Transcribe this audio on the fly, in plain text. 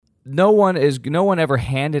no one ever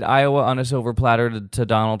handed Iowa on a silver platter to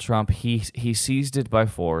Donald Trump. He seized it by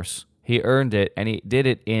force. He earned it, and he did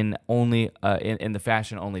it in the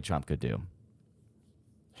fashion only Trump could do.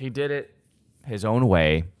 He did it his own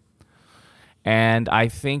way, and I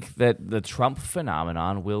think that the Trump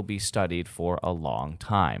phenomenon will be studied for a long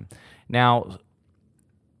time. Now,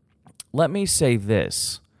 let me say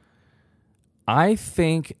this. I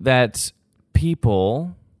think that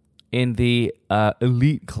people in the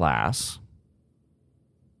elite class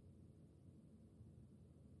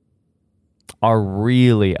are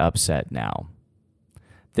really upset now.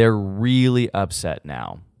 They're really upset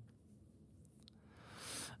now.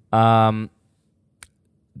 That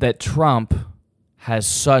Trump has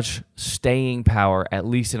such staying power, at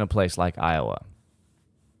least in a place like Iowa.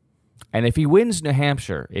 And if he wins New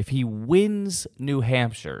Hampshire,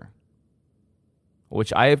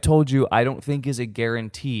 which I have told you I don't think is a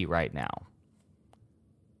guarantee right now,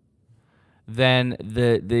 then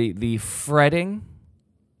the fretting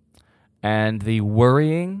and the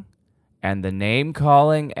worrying and the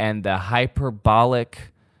name-calling and the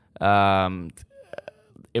hyperbolic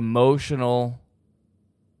emotional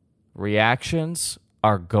reactions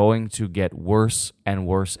are going to get worse and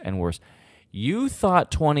worse and worse. You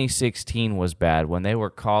thought 2016 was bad when they were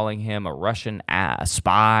calling him a Russian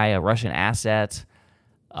spy, a Russian asset,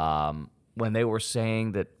 when they were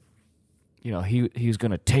saying that, he was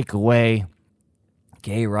going to take away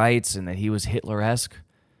gay rights and that he was Hitler-esque,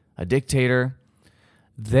 a dictator.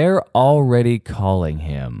 They're already calling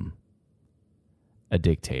him a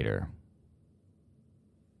dictator.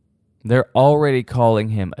 They're already calling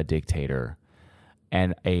him a dictator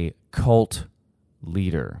and a cult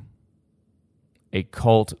leader. A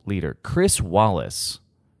cult leader. Chris Wallace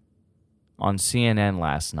on CNN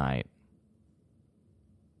last night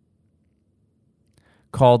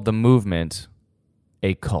called the movement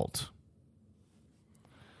a cult.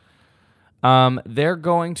 They're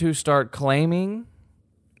going to start claiming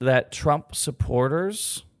that Trump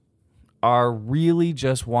supporters are really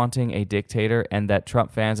just wanting a dictator, and that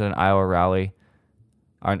Trump fans at an Iowa rally,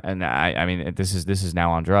 this is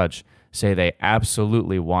now on Drudge, say they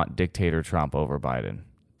absolutely want dictator Trump over Biden.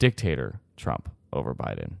 Dictator Trump over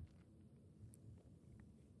Biden.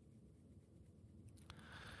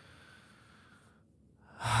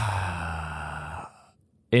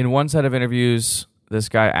 In one set of interviews, this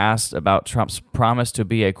guy asked about Trump's promise to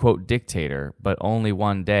be a, quote, dictator, but only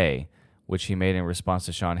one day, which he made in response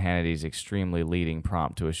to Sean Hannity's extremely leading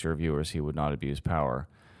prompt to assure viewers he would not abuse power.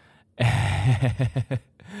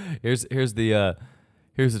 Here's the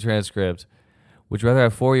transcript. Would you rather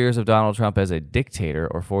have 4 years of Donald Trump as a dictator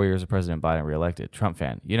or 4 years of President Biden reelected? Trump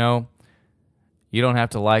fan. You don't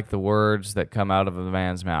have to like the words that come out of a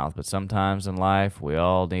man's mouth, but sometimes in life we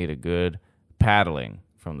all need a good paddling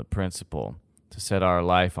from the principal to set our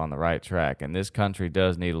life on the right track. And this country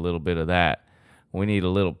does need a little bit of that. We need a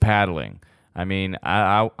little paddling. I mean,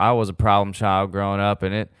 I was a problem child growing up,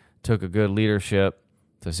 and it took a good leadership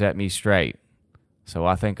to set me straight. So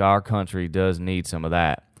I think our country does need some of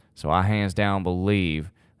that. So I hands down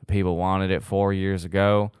believe the people wanted it 4 years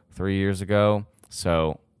ago, 3 years ago.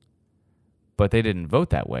 But they didn't vote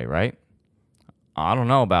that way, right? I don't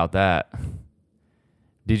know about that.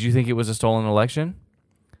 Did you think it was a stolen election?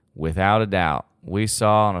 Without a doubt. We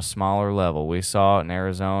saw on a smaller level. We saw it in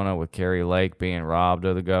Arizona with Kerry Lake being robbed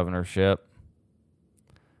of the governorship.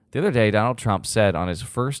 The other day, Donald Trump said on his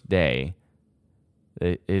first day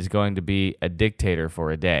that is going to be a dictator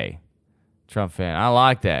for a day. Trump fan, I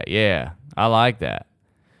like that. Yeah, I like that.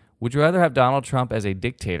 Would you rather have Donald Trump as a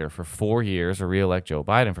dictator for 4 years or re-elect Joe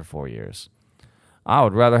Biden for 4 years? I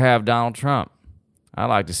would rather have Donald Trump. I'd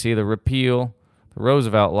like to see the repeal the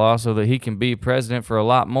Roosevelt law so that he can be president for a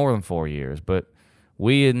lot more than 4 years. But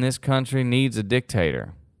we in this country needs a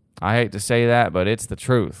dictator. I hate to say that, but it's the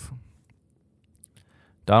truth.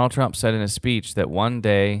 Donald Trump said in a speech that on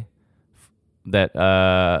day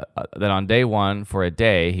one for a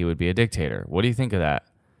day he would be a dictator. What do you think of that?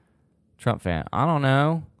 Trump fan, I don't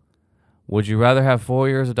know. Would you rather have 4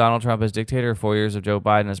 years of Donald Trump as dictator or 4 years of Joe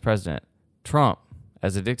Biden as president? Trump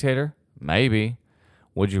as a dictator? Maybe.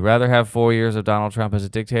 Would you rather have 4 years of Donald Trump as a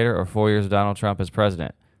dictator or 4 years of Donald Trump as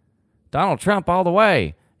president? Donald Trump all the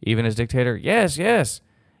way. Even as dictator? Yes, yes.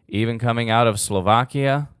 Even coming out of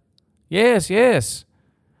Slovakia? Yes, yes.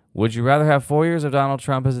 Would you rather have 4 years of Donald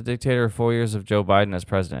Trump as a dictator or 4 years of Joe Biden as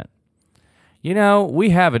president? We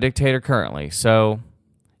have a dictator currently, so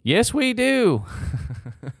yes, we do.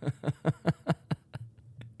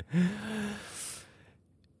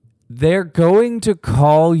 They're going to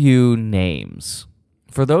call you names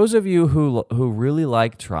For those of you who really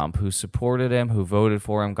like Trump, who supported him, who voted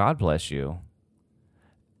for him, God bless you.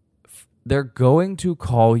 They're going to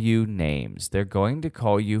call you names. They're going to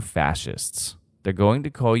call you fascists. They're going to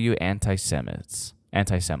call you anti-Semites.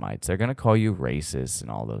 They're going to call you racists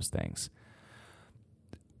and all those things.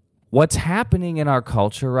 What's happening in our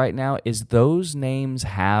culture right now is those names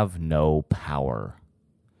have no power.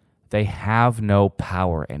 They have no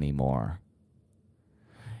power anymore.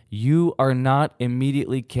 You are not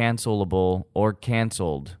immediately cancelable or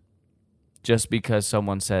canceled just because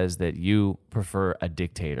someone says that you prefer a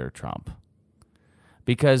dictator, Trump.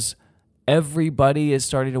 Because everybody is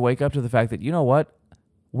starting to wake up to the fact that, you know what?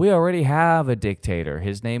 We already have a dictator.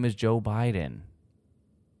 His name is Joe Biden.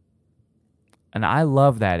 And I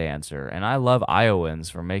love that answer. And I love Iowans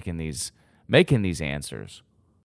for making these answers.